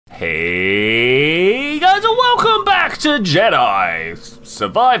Hey guys, and welcome back to Jedi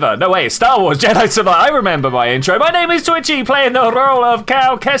Survivor. No wait, Star Wars Jedi Survivor. I remember my intro. My name is Twitchi, playing the role of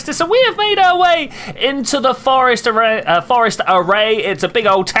Cal Kestis, and we have made our way into the forest array. It's a big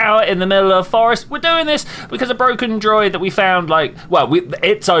old tower in the middle of the forest. We're doing this because a broken droid that we found,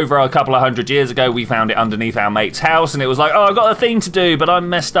 it's over a couple of 100 years ago. We found it underneath our mate's house, and it was like, oh, I've got a thing to do, but I'm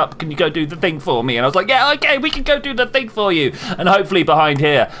messed up. Can you go do the thing for me? And I was like, yeah, okay, we can go do the thing for you. And hopefully behind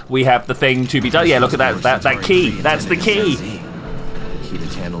here we have the thing to be done. Yeah, look at that key. That's the key. The key to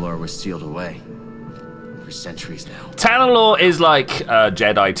Tanalorr was sealed away for centuries now. Tanalorr is like a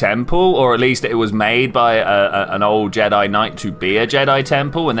Jedi temple, or at least it was made by an old Jedi Knight to be a Jedi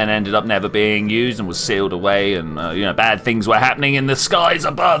temple, and then ended up never being used and was sealed away, and bad things were happening in the skies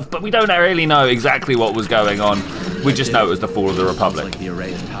above. But we don't really know exactly what was going on. We just know it was the fall of the Republic. Like the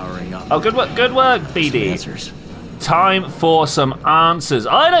array is powering up. Oh, good work, BD. Time for some answers.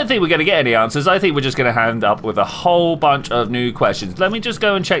 I don't think we're going to get any answers. I think we're just going to end up with a whole bunch of new questions. Let me just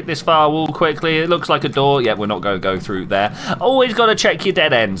go and check this firewall quickly. It looks like a door. Yeah, we're not going to go through there. Always got to check your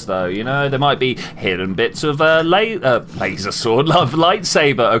dead ends, though. You know, there might be hidden bits of laser sword,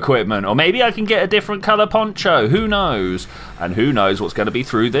 lightsaber equipment. Or maybe I can get a different color poncho. Who knows? And who knows what's going to be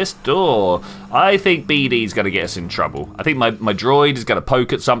through this door. I think BD's going to get us in trouble. I think my droid is going to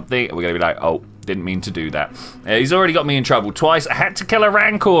poke at something, and we're going to be like, oh, didn't mean to do that. He's already got me in trouble twice. I had to kill a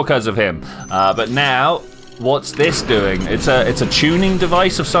Rancor because of him. But now, what's this doing? It's a tuning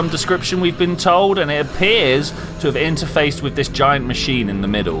device of some description, we've been told, and it appears to have interfaced with this giant machine in the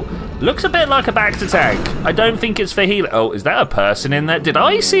middle. Looks a bit like a Bacta tank. I don't think it's for healing. Oh, is that a person in there? Did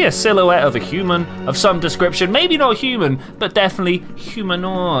I see a silhouette of a human of some description? Maybe not human, but definitely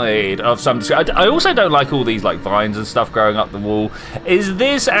humanoid of some description. I also don't like all these vines and stuff growing up the wall. Is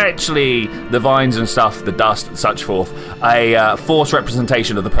this actually, the vines and stuff, the dust and such forth, a force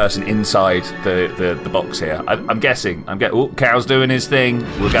representation of the person inside the box here? I'm guessing. Oh, Cal's doing his thing.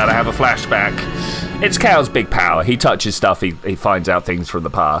 We're gonna have a flashback. It's Cal's big power. He touches stuff. He finds out things from the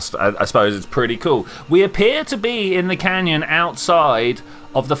past. I suppose it's pretty cool. We appear to be in the canyon outside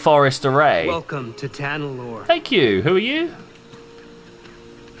of the forest array. Welcome to Tanalorr. Thank you. Who are you?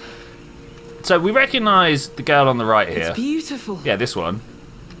 So we recognise the girl on the right here. It's beautiful. Yeah, this one.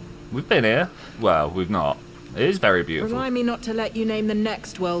 We've been here. Well, we've not. It is very beautiful. Remind me not to let you name the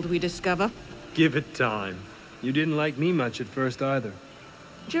next world we discover. Give it time. You didn't like me much at first either.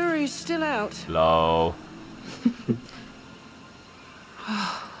 Jury's still out. Hello.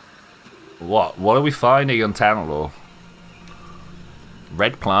 What are we finding on Tanalorr?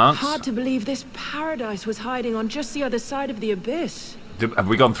 Red plants? Hard to believe this paradise was hiding on just the other side of the abyss. Have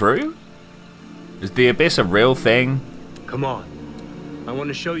we gone through? Is the abyss a real thing? Come on. I want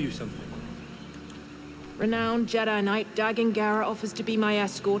to show you something. Renowned Jedi Knight Dagan Gera offers to be my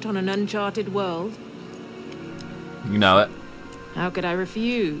escort on an uncharted world. You know it. How could I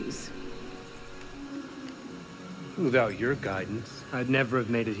refuse? Without your guidance, I'd never have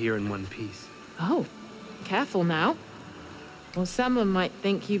made it here in one piece. Oh, careful now. Or someone might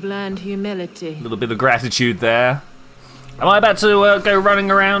think you've learned humility. A little bit of gratitude there. Am I about to go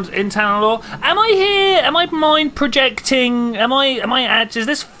running around in Tanalorr? Am I here? Am I mind projecting? Is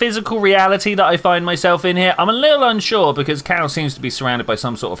this physical reality that I find myself in here? I'm a little unsure because Cal seems to be surrounded by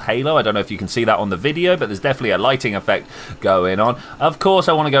some sort of halo. I don't know if you can see that on the video, but there's definitely a lighting effect going on. Of course,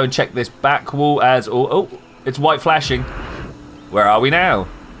 I want to go and check this back wall as... Oh, it's white flashing. Where are we now?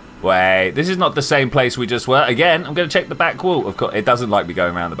 Wait, this is not the same place we just were. Again, I'm going to check the back wall. Of course, it doesn't like me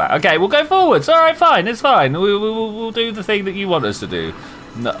going around the back. Okay, we'll go forwards. All right, fine. It's fine. We'll do the thing that you want us to do.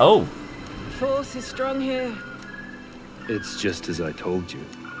 No, oh. Force is strong here. It's just as I told you.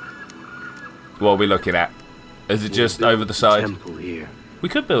 What are we looking at? Is it just over the side? Temple here. We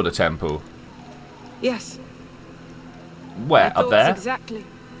could build a temple. Yes. Where? Up there? Exactly.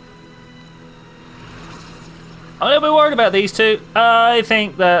 I'm a little bit worried about these two. I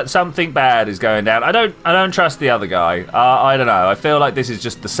think that something bad is going down. I don't trust the other guy. I don't know. I feel like this is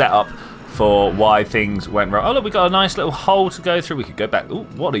just the setup for why things went wrong. Oh look, we got a nice little hole to go through. We could go back. Ooh,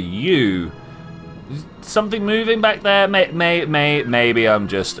 what are you? Is something moving back there? Maybe I'm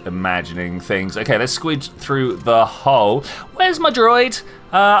just imagining things. Okay, let's squidge through the hole. Where's my droid?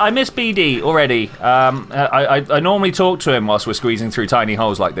 I miss BD already. I normally talk to him whilst we're squeezing through tiny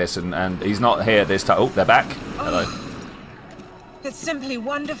holes like this, and he's not here this time. Oh, they're back. Hello. It's simply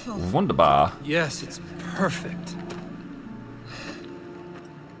wonderful. Wunderbar. Yes, it's perfect.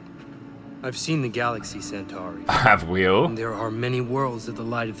 I've seen the galaxy, Centauri. Have we all? And there are many worlds that the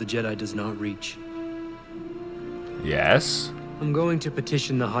light of the Jedi does not reach. Yes. I'm going to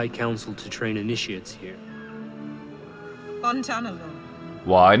petition the High Council to train initiates here. On Tanalorr.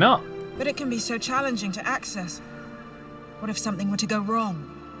 Why not? But it can be so challenging to access. What if something were to go wrong?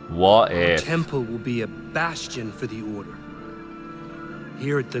 What The if? temple will be a bastion for the Order.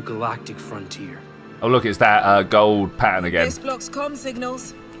 Here at the galactic frontier. Oh, look, it's that gold pattern again. This blocks comm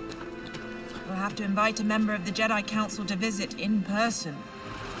signals. We'll have to invite a member of the Jedi Council to visit in person.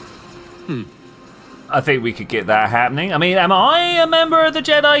 I think we could get that happening. I mean, am I a member of the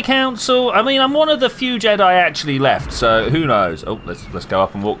Jedi Council? I mean, I'm one of the few Jedi actually left, so who knows? Oh, let's go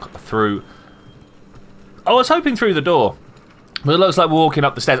up and walk through. Oh, I was hoping through the door. But it looks like we're walking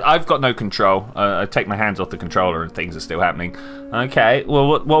up the stairs. I've got no control. I take my hands off the controller and things are still happening. Okay,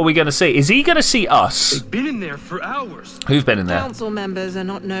 well, what are we going to see? Is he going to see us? They've been in there for hours. Who's been in there? Council members are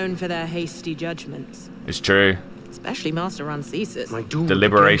not known for their hasty judgments. It's true. Especially Master Rancesis. My duel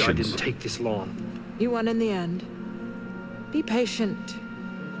Deliberations. with the Jedi didn't take this long. You won in the end. Be patient.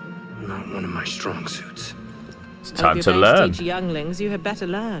 Not one of my strong suits. It's time If to you're going learn. to teach younglings, you had better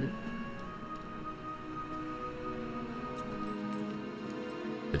learn.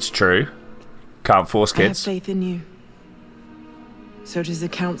 It's true. Can't force I have kids. faith in you. So does the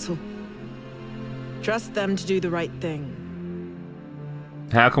Council. Trust them to do the right thing.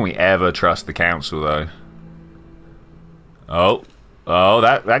 How can we ever trust the council, though? Oh,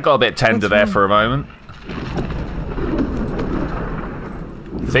 that got a bit tender there for a moment.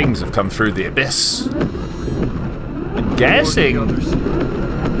 Things have come through the abyss. I'm guessing.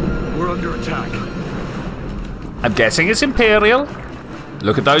 We're under attack. I'm guessing it's Imperial.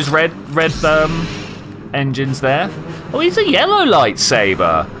 Look at those red engines there. Oh, he's a yellow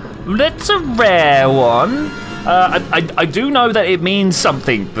lightsaber. That's a rare one. I do know that it means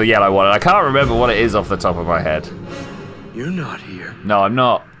something, the yellow one. I can't remember what it is off the top of my head. You're not here. No, I'm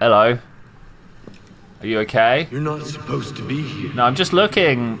not. Hello. Are you okay? You're not supposed to be here. No, I'm just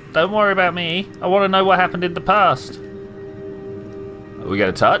looking. Don't worry about me. I want to know what happened in the past. Are we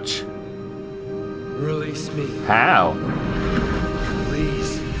going to touch? Release me, How?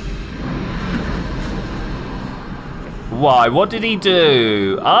 please. Why? What did he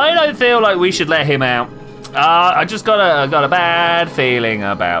do? I don't feel like we should let him out. I just got a bad feeling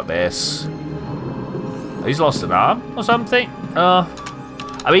about this. He's lost an arm or something?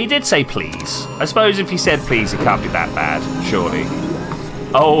 I mean, he did say please. I suppose if he said please, it can't be that bad, surely.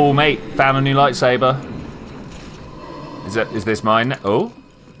 Oh, mate, found a new lightsaber. Is this mine? Oh.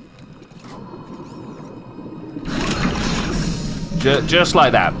 Just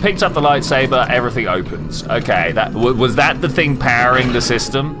like that. Picked up the lightsaber, everything opens. Okay, was that the thing powering the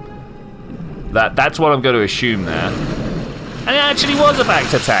system? That's what I'm going to assume there. And it actually was a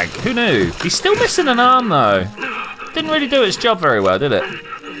Bacta tank. Who knew? He's still missing an arm, though. Didn't really do its job very well, did it?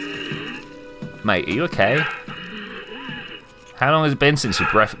 Mate, are you okay? How long has it been since you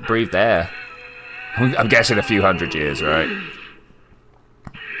breathed air? I'm guessing a few hundred years, right?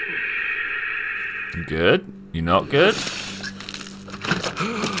 You good? You not good?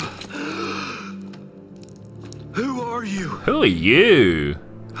 Who are you? Who are you?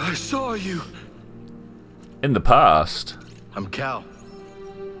 I saw you. In the past. I'm Cal.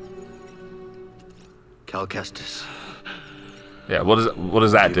 Cal Kestis. Yeah, what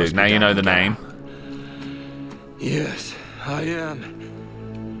does that do? Now you know the name. Yes, I am.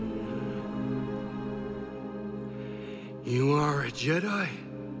 You are a Jedi?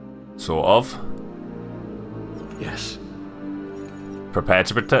 Sort of. Yes, Prepare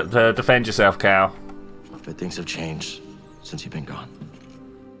to defend yourself, Cal. but things have changed since you've been gone.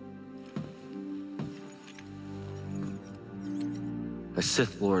 A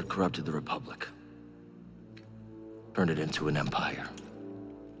Sith Lord corrupted the Republic. Turned it into an empire.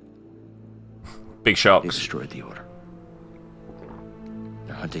 Big He shocks. destroyed the Order.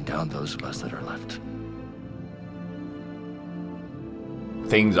 They're hunting down those of us that are left.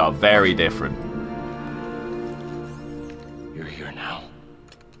 Things are very different. You're here now.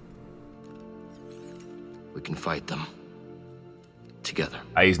 We can fight them. Together.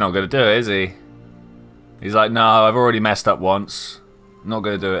 He's not going to do it, is he? He's like, no, I've already messed up once. I'm not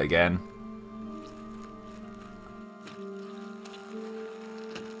going to do it again.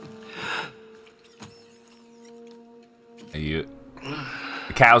 Are you...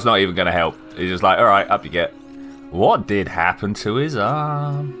 The cow's not even going to help. He's just like, alright, up you get. What did happen to his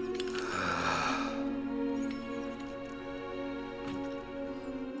arm?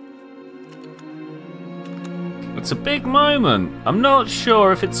 It's a big moment. I'm not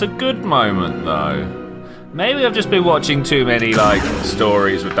sure if it's a good moment, though. Maybe I've just been watching too many, like,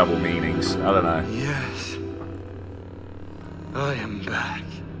 stories with double meanings. I don't know. Yes. I am back.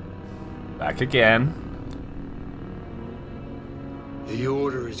 Back again. The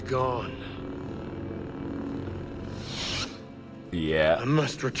Order is gone. Yeah. I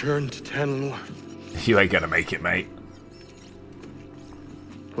must return to Tanalor. You ain't gonna make it, mate.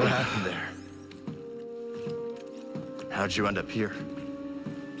 What happened there? How'd you end up here?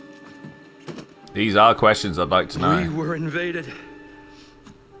 These are questions I'd like to know. We were invaded.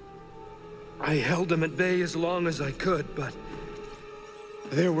 I held them at bay as long as I could, but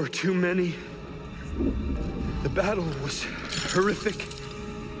there were too many. The battle was horrific.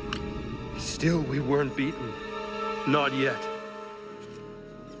 Still, we weren't beaten. Not yet.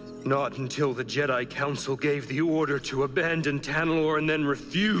 Not until the Jedi Council gave the order to abandon Tanalor and then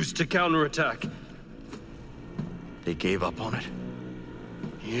refused to counterattack. They gave up on it?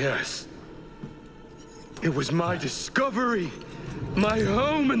 Yes. It was my discovery, my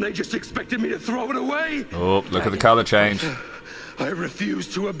home, and they just expected me to throw it away. Oh, look at the color change. I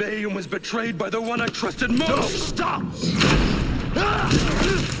refused to obey and was betrayed by the one I trusted most. No, stop!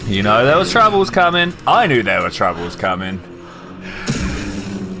 You know there was troubles coming. I knew there were troubles coming.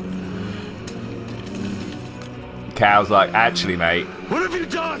 Cal's like, actually, mate. What have you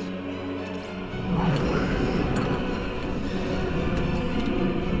done?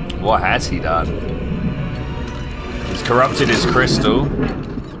 What has he done? He's corrupted his crystal.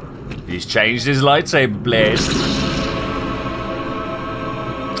 He's changed his lightsaber blade.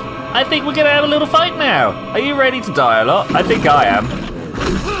 I think we're gonna have a little fight now. Are you ready to die a lot? I think I am.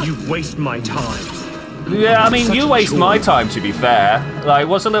 You waste my time. Yeah, I mean, you waste my time, to be fair. Like,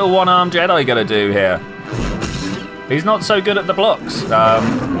 what's a little one-armed Jedi gonna do here? He's not so good at the blocks.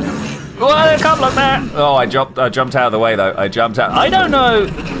 Oh, I can't block that. Oh, I jumped out of the way, though. I jumped out. I don't know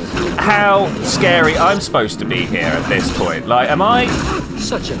how scary I'm supposed to be here at this point. Like, am I...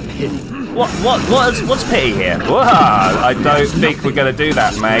 Such a pity. What's pity here? Whoa, I don't think we're gonna do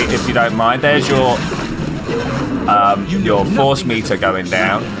that, mate, if you don't mind. There's your force meter going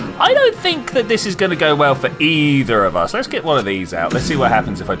down. I don't think that this is gonna go well for either of us. Let's get one of these out. Let's see what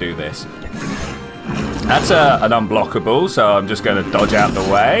happens if I do this. That's an unblockable, so I'm just going to dodge out the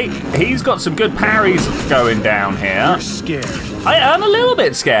way. He's got some good parries going down here. You're scared. I'm a little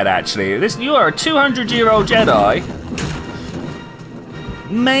bit scared, actually. You are a 200-year-old Jedi.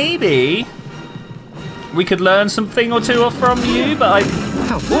 Maybe we could learn something or two from you, but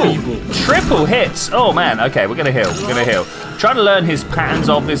triple hits. Oh, man. Okay, we're going to heal. We're going to heal. Trying to learn his patterns,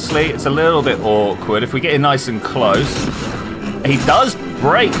 obviously. It's a little bit awkward. If we get in nice and close, he does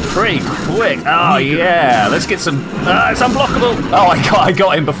break pretty quick. Oh yeah, let's get some. It's unblockable. Oh, I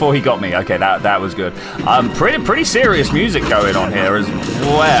got him before he got me. Okay, that was good. Pretty serious music going on here as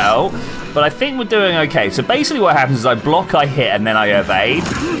well. But I think we're doing okay. So basically, what happens is I block, I hit, and then I evade.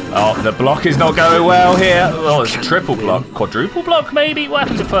 Oh, the block is not going well here. Oh, it's triple block, quadruple block maybe. What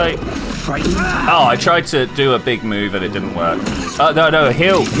happens if I? Oh, I tried to do a big move and it didn't work. Oh no,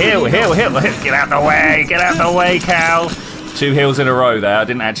 heal. Get out the way. Get out the way, Cal. 2 heals in a row there. I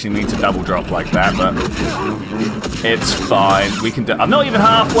didn't actually mean to double drop like that, but it's fine. We can do. I'm not even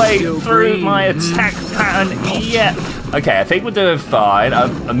halfway through my attack pattern yet. Okay, I think we're doing fine.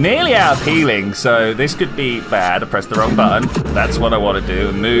 I'm nearly out of healing, so this could be bad. I pressed the wrong button. That's what I want to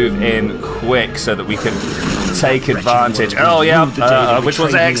do. Move in quick so that we can take advantage. Oh yeah, which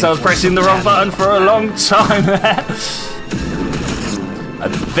was X? I was pressing the wrong button for a long time there. I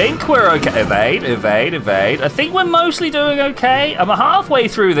think we're okay. Evade. I think we're mostly doing okay. I'm halfway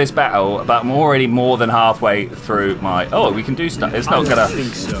through this battle, but I'm already more than halfway through my... Oh, we can do stuff. It's not gonna... I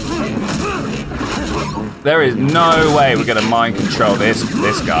think so. There is no way we're gonna mind control this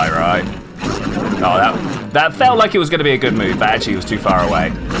guy, right? Oh, that felt like it was gonna be a good move, but actually it was too far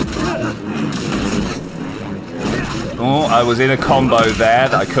away. Oh, I was in a combo there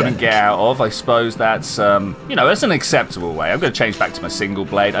that I couldn't get out of. I suppose that's, that's an acceptable way. I'm going to change back to my single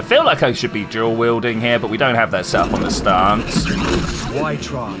blade. I feel like I should be dual wielding here, but we don't have that set up on the stance. Why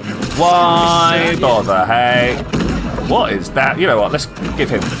try? Why bother, hey? What is that? You know what? Let's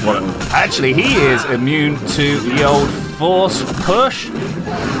give him one. Actually, he is immune to the old force push.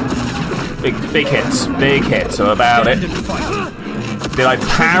 Big hits are about it. Did I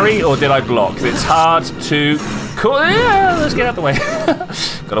parry or did I block? It's hard to... Yeah, let's get out the way.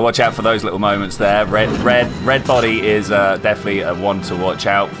 Got to watch out for those little moments there. Red body is definitely a one to watch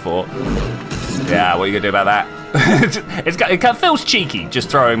out for. Yeah, what are you gonna do about that? It feels cheeky just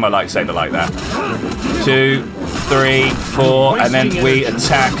throwing my lightsaber like that. 2, 3, 4, and then we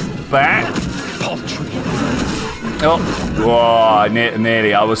attack back. Oh,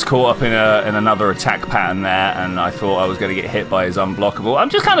 nearly. I was caught up in another attack pattern there, and I thought I was going to get hit by his unblockable. I'm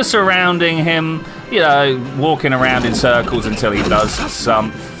just kind of surrounding him, walking around in circles until he does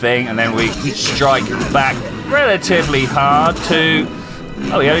something, and then we strike back relatively hard to...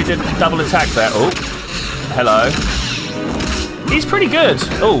 Oh, he only did double attack there. Oh, hello. He's pretty good.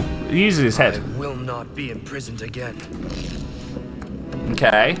 Oh, he uses his head. I will not be imprisoned again.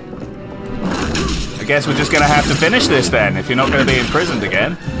 Okay. I guess we're just gonna have to finish this then, if you're not gonna be imprisoned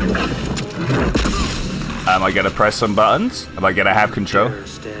again. Am I gonna press some buttons? Am I gonna have control? Dare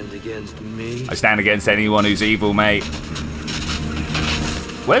stand against me? I stand against anyone who's evil, mate.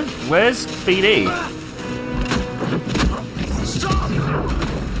 Where's BD? Stop!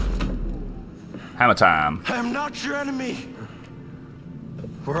 Hammer time. I am not your enemy.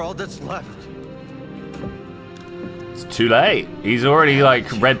 We're all that's left. It's too late. He's already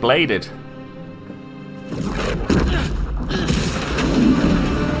like red-bladed.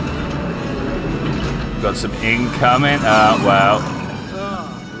 Got some incoming. Well.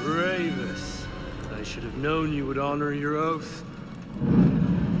 Ah, Ravis. I should have known you would honor your oath.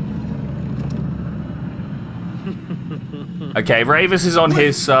 Okay, Ravis is on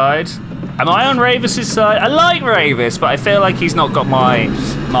his side. Am I on Ravis's side? I like Ravis, but I feel like he's not got my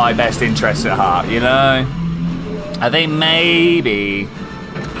best interests at heart, you know? I think maybe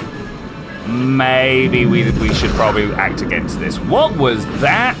we should probably act against this. What was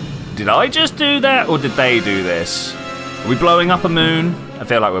that? Did I just do that, or did they do this? Are we blowing up a moon? I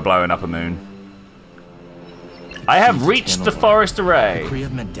feel like we're blowing up a moon. I have reached the forest array.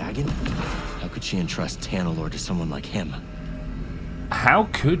 Kriya meant Dagon? How could she entrust Tanalorr to someone like him? How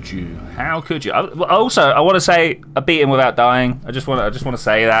could you? How could you? Also, I want to say I beat him without dying. I just want to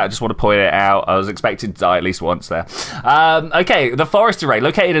say that. I just want to point it out. I was expecting to die at least once there. Okay, the forest array,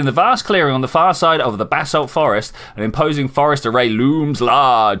 located in the vast clearing on the far side of the basalt forest, an imposing forest array looms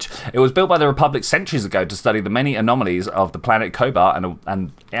large. It was built by the Republic centuries ago to study the many anomalies of the planet Kobar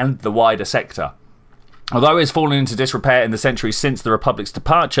and the wider sector. Although it has fallen into disrepair in the centuries since the Republic's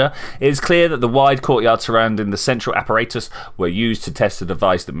departure, it is clear that the wide courtyard surrounding the central apparatus were used to test a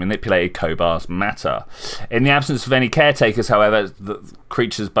device that manipulated Kobar's matter. In the absence of any caretakers, however, the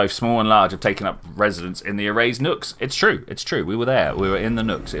creatures both small and large have taken up residence in the array's nooks. It's true, we were there, we were in the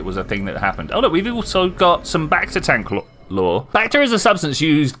nooks, it was a thing that happened. Oh look, we've also got some Bacta tank lore. Bacta is a substance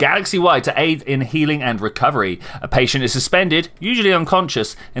used galaxy-wide to aid in healing and recovery. A patient is suspended, usually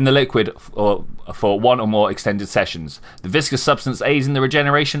unconscious, in the liquid for one or more extended sessions. The viscous substance aids in the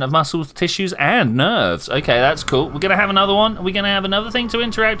regeneration of muscles, tissues, and nerves. Okay, that's cool. We're gonna have another one. Are we gonna have another thing to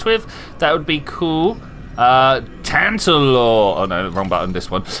interact with? That would be cool. Tantalorr. Oh no, wrong button,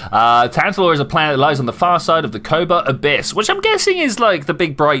 this one. Tantalorr is a planet that lies on the far side of the Kobar Abyss, which I'm guessing is like the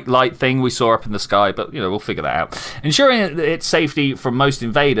big bright light thing we saw up in the sky, but you know, we'll figure that out. Ensuring its safety from most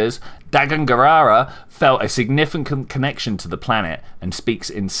invaders, Dagon Garara felt a significant connection to the planet and speaks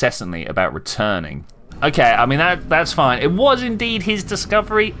incessantly about returning. Okay, I mean, that's fine. It was indeed his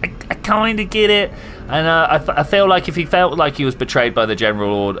discovery. I kind of get it. And I feel like if he felt like he was betrayed by the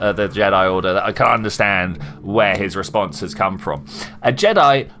the Jedi Order, that I can understand where his response has come from. A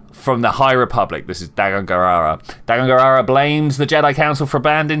Jedi from the High Republic, this is Dagon Garara. Dagon Garara blames the Jedi Council for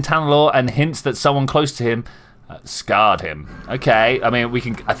abandoning Tanalorr and hints that someone close to him scarred him. Okay, I mean,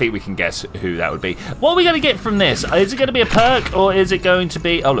 I think we can guess who that would be. What are we going to get from this? Is it going to be a perk, or is it going to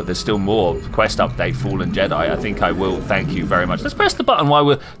be... Oh, look, there's still more. Quest update, Fallen Jedi. I think I will. Thank you very much. Let's press the button while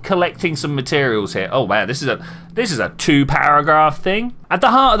we're collecting some materials here. Oh, man, this is a 2-paragraph thing. At the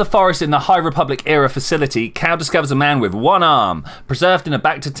heart of the forest in the High Republic era facility, Cal discovers a man with one arm, preserved in a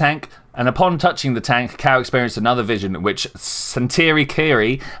Bacta tank, and upon touching the tank, Cal experienced another vision in which Santiri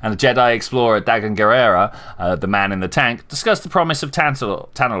Kiri and the Jedi explorer Dagon Garara, the man in the tank, discussed the promise of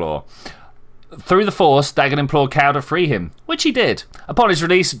Tanalorr. Through the Force, Dagon implored Cal to free him, which he did. Upon his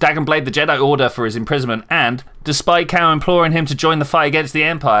release, Dagon blamed the Jedi Order for his imprisonment and, despite Cal imploring him to join the fight against the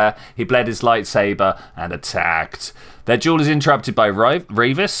Empire, he bled his lightsaber and attacked. Their duel is interrupted by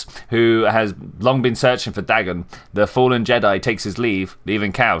Ravis, who has long been searching for Dagon. The fallen Jedi takes his leave,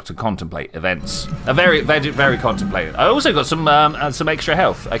 leaving Cal to contemplate events. Very contemplative. I also got some extra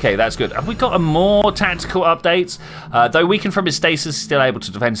health. Okay, that's good. Have we got more tactical updates? Though weakened from his stasis, still able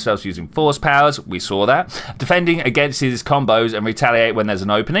to defend himself using force powers. We saw that. Defending against his combos and retaliate when there's an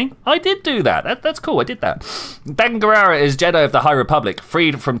opening. I did do that. That's cool. I did that. Dagon Garara is Jedi of the High Republic,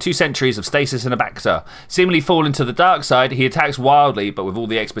 freed from 2 centuries of stasis in a Bacta. Seemingly fallen to the dark side, he attacks wildly, but with all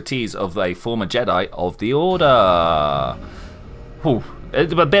the expertise of a former Jedi of the Order. Whew.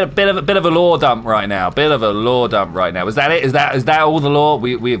 A bit of a lore dump right now. Is that it? Is that all the lore?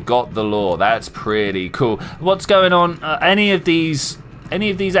 We have got the lore. That's pretty cool. What's going on? Any of these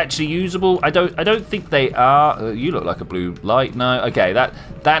actually usable? I don't think they are. You look like a blue light. No. Okay,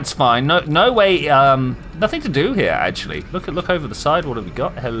 that's fine. No way. nothing to do here, actually. Look over the side. What have we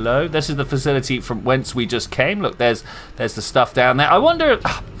got? Hello. This is the facility from whence we just came. Look, there's the stuff down there. I wonder.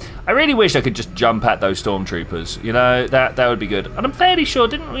 I really wish I could just jump at those stormtroopers. You know, that would be good. And I'm fairly sure,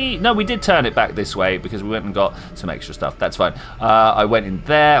 didn't we? No, we did turn it back this way because we went and got some extra stuff. That's fine. I went in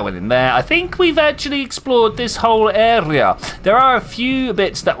there. I went in there. I think we've actually explored this whole area. There are a few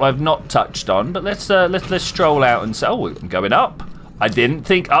bits that I've not touched on, but let's stroll out and say, oh, I'm going up. I didn't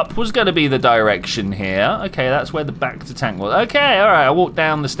think up was going to be the direction here. Okay, that's where the back to tank was. Okay, all right. I walked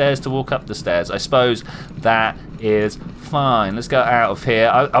down the stairs to walk up the stairs. I suppose that is fine. Let's go out of here.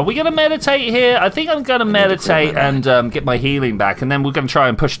 Are we going to meditate here? I think I'm going to meditate and get my healing back, and then we're going to try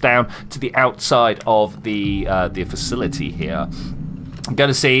and push down to the outside of the facility here. I'm going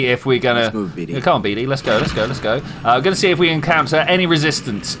to see if we're going to... Let's move, BD. Come on, BD. Let's go. I'm going to see if we encounter any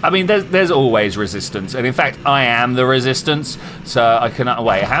resistance. I mean, there's always resistance. And in fact, I am the resistance. So I cannot...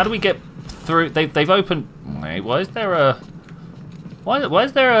 Wait, how do we get through? They've opened... Wait, why is there a... Why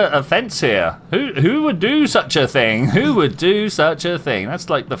is there a fence here? Who would do such a thing? Who would do such a thing?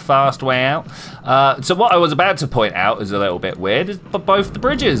 That's like the fast way out. So what I was about to point out is a little bit weird, but both the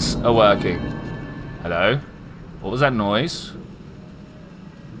bridges are working. Hello? What was that noise?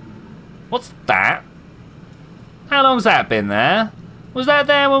 What's that? How long's that been there? Was that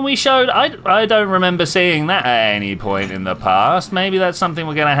there when we showed? I don't remember seeing that at any point in the past. Maybe that's something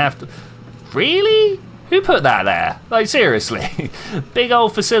we're gonna have to... Really? Who put that there? Like, seriously. Big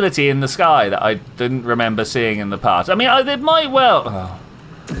old facility in the sky that I didn't remember seeing in the past. I mean, it might well... Oh.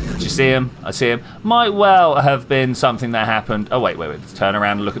 Did you see him? I see him. Might well have been something that happened... Oh, wait. Let's turn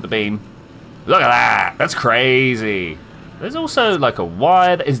around and look at the beam. Look at that. That's crazy. There's also like a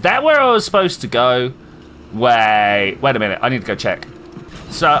wire. Is that where I was supposed to go? Wait a minute. I need to go check.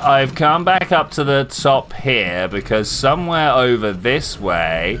 So I've come back up to the top here because somewhere over this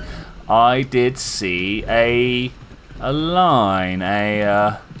way I did see a line,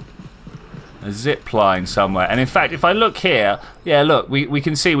 a zip line somewhere. And in fact, if I look here, yeah, look, we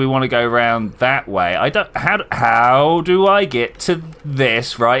can see we want to go around that way. How do I get to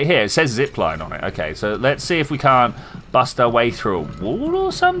this right here? It says zip line on it. Okay, so let's see if we can't bust our way through a wall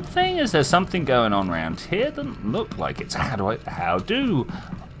or something. Is there something going on around here? Doesn't look like it. How do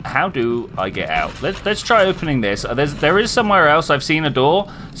I get out? Let's try opening this. There is somewhere else. I've seen a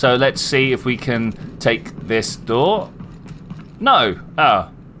door. So let's see if we can take this door. No. Oh.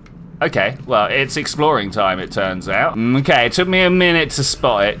 Okay, well, it's exploring time, it turns out. Okay, it took me a minute to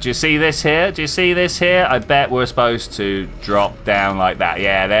spot it. Do you see this here? I bet we're supposed to drop down like that.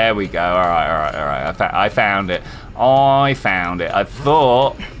 Yeah, there we go. All right. I found it. I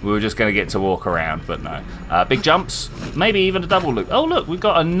thought we were just going to get to walk around, but no. Big jumps, maybe even a double loop. Oh, look, we've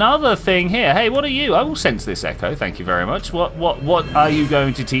got another thing here. Hey, what are you? I will sense this echo. Thank you very much. What are you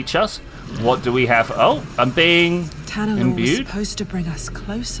going to teach us? What do we have? Oh, I'm being Tanalor was supposed to bring us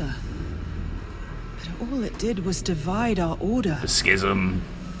closer. All it did was divide our order. The schism.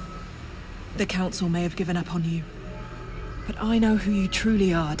 The council may have given up on you, but I know who you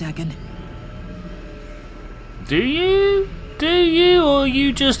truly are, Dagon. Do you? Or are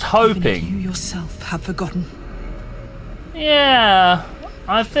you just hoping? Even you yourself have forgotten. Yeah,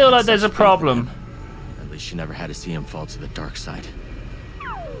 I feel like there's a problem. At least you never had to see him fall to the dark side.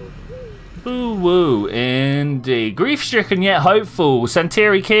 Boo-woo, indeed. Grief-stricken yet hopeful,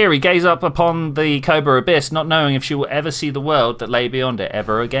 Santiri Kiri gaze up upon the Cobra Abyss, not knowing if she will ever see the world that lay beyond it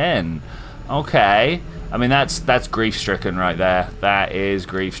ever again. Okay. I mean, that's grief-stricken right there. That is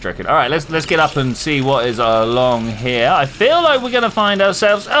grief-stricken. All right, let's get up and see what is along here. I feel like we're going to find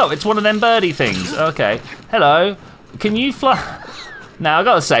ourselves... Oh, it's one of them birdie things. Okay. Hello. Can you fly... Now, I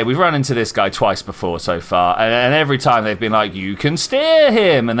gotta say, we've run into this guy twice before so far, and every time they've been like, you can steer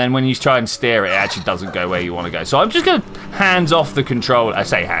him, and then when you try and steer it, it actually doesn't go where you want to go. So I'm just gonna hands off the control. I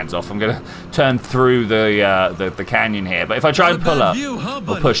say hands off. I'm gonna turn through the canyon here. But if I try and pull up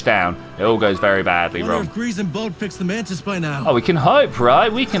or push down, it all goes very badly wrong. If Grease and Boat fixed the Mantis by now. Oh, we can hope,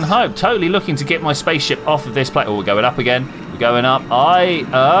 right? We can hope. Totally looking to get my spaceship off of this plate. Oh, we're going up again. Going up.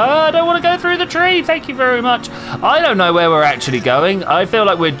 I don't want to go through the tree. Thank you very much. I don't know where we're actually going. I feel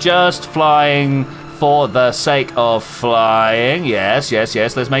like we're just flying for the sake of flying. Yes.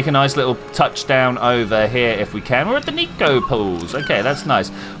 Let's make a nice little touchdown over here if we can. We're at the Nico pools. Okay, that's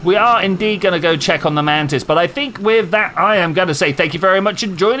nice. We are indeed going to go check on the Mantis, but I think with that, I am going to say thank you very much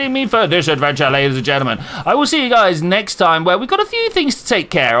for joining me for this adventure, ladies and gentlemen. I will see you guys next time where we've got a few things to take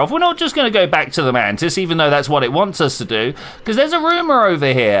care of. We're not just going to go back to the Mantis, even though that's what it wants us to do, because there's a rumor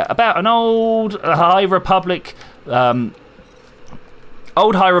over here about an old High Republic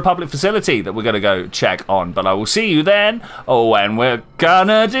old High Republic facility that we're going to go check on. But I will see you then when we're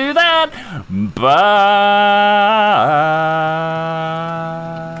gonna do that. Bye.